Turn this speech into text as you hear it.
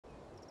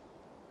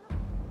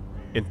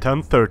In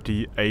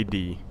 1030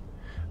 AD,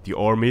 the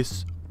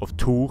armies of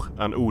Thor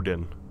and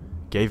Odin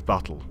gave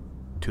battle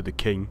to the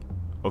King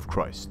of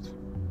Christ.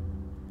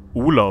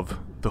 Olav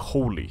the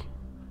Holy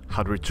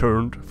had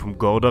returned from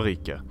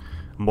Gardarike,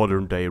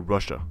 modern-day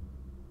Russia.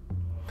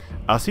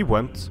 As he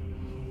went,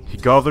 he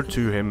gathered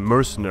to him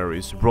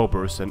mercenaries,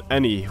 robbers, and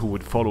any who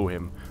would follow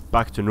him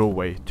back to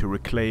Norway to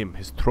reclaim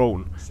his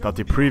throne that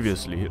he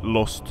previously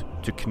lost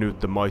to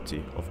Knut the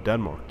Mighty of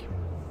Denmark.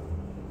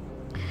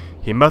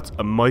 He met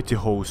a mighty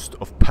host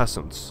of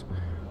peasants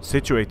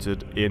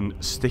situated in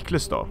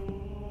Stiklestad.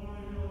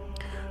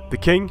 The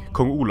king,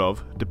 Kong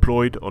Olav,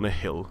 deployed on a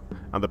hill,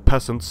 and the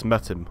peasants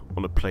met him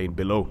on a plain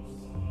below.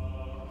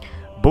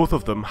 Both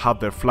of them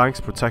had their flanks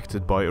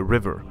protected by a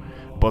river,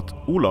 but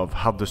Olav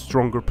had the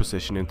stronger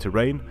position in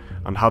terrain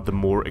and had the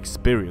more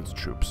experienced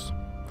troops.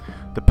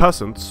 The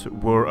peasants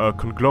were a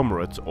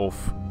conglomerate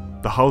of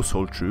the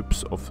household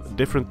troops of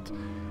different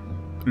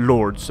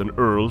lords and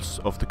earls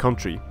of the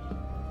country,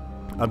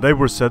 and they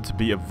were said to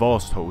be a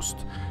vast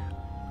host,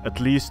 at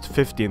least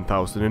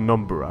 15,000 in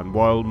number, and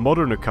while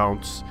modern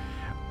accounts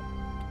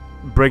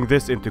bring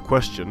this into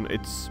question,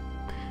 it's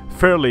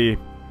fairly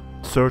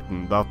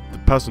certain that the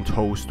peasant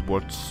host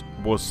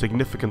was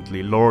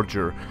significantly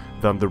larger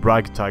than the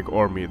ragtag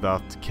army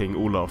that King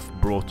Olaf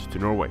brought to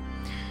Norway.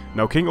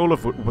 Now, King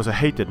Olaf was a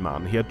hated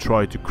man. He had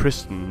tried to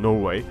christen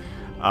Norway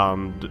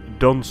and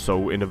done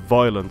so in a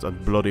violent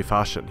and bloody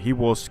fashion. He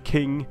was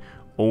king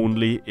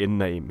only in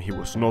name. He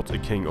was not a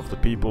king of the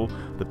people.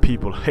 The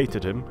people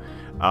hated him,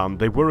 and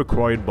they were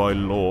required by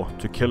law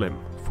to kill him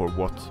for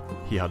what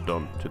he had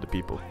done to the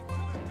people.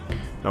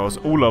 Now, as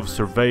Olav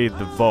surveyed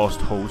the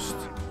vast host,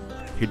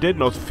 he did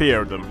not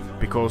fear them,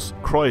 because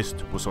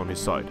Christ was on his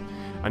side,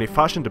 and he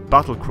fashioned a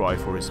battle cry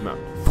for his men.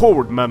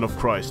 "Forward, men of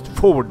Christ!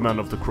 Forward, men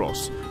of the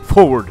cross!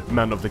 Forward,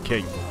 men of the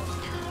king!"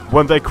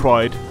 When they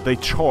cried, they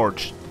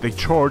charged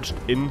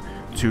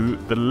into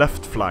the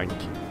left flank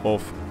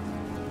of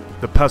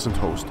the peasant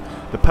host.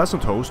 The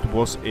peasant host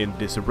was in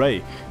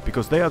disarray,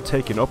 because they had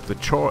taken up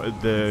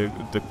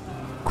the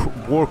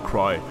war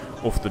cry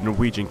of the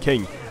Norwegian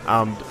king,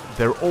 and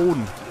their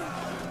own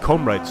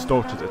comrades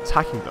started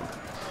attacking them.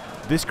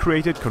 This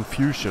created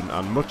confusion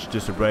and much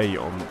disarray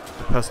on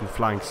the peasant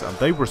flanks, and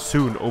they were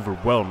soon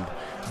overwhelmed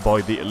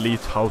by the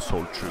elite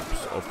household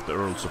troops of the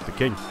earls of the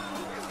king.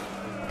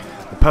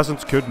 The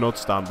peasants could not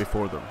stand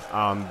before them,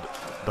 and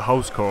the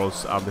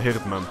housecarls and the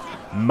heathen,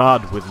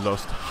 mad with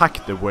lust,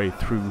 hacked their way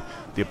through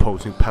the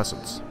opposing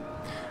peasants.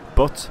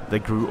 But they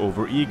grew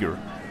over-eager.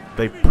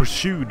 They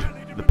pursued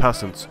the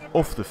peasants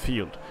off the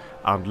field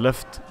and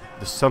left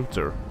the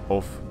center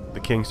of the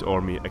king's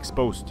army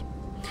exposed.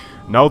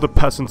 Now the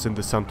peasants in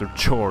the center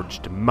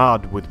charged,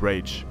 mad with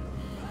rage.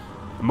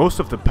 Most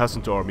of the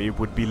peasant army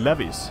would be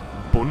levies,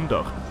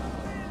 bonder,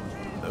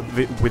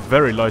 with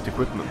very light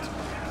equipment,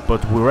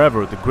 but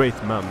wherever the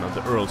great men and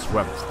the earls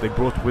went, they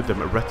brought with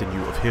them a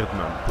retinue of heathen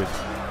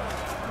with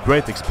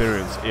great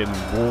experience in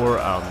war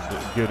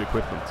and good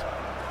equipment.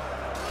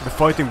 The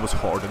fighting was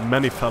hard and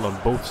many fell on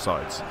both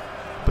sides,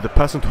 but the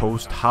peasant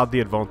host had the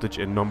advantage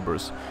in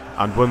numbers,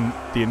 and when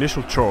the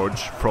initial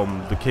charge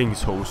from the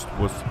king's host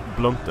was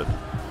blunted,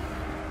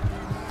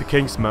 the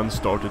king's men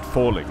started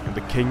falling, and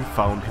the king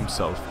found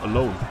himself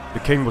alone. The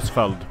king was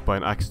felled by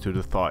an axe to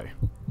the thigh,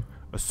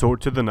 a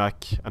sword to the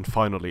neck, and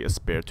finally a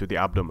spear to the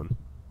abdomen.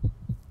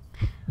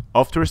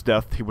 After his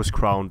death, he was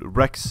crowned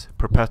Rex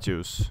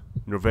Perpetuus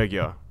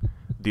Norvegia,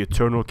 the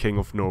eternal king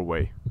of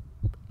Norway,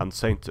 and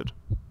sainted.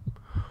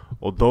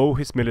 Although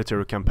his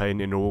military campaign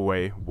in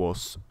Norway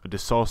was a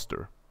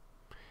disaster,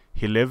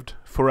 he lived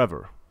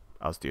forever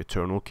as the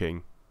eternal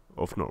king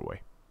of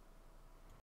Norway.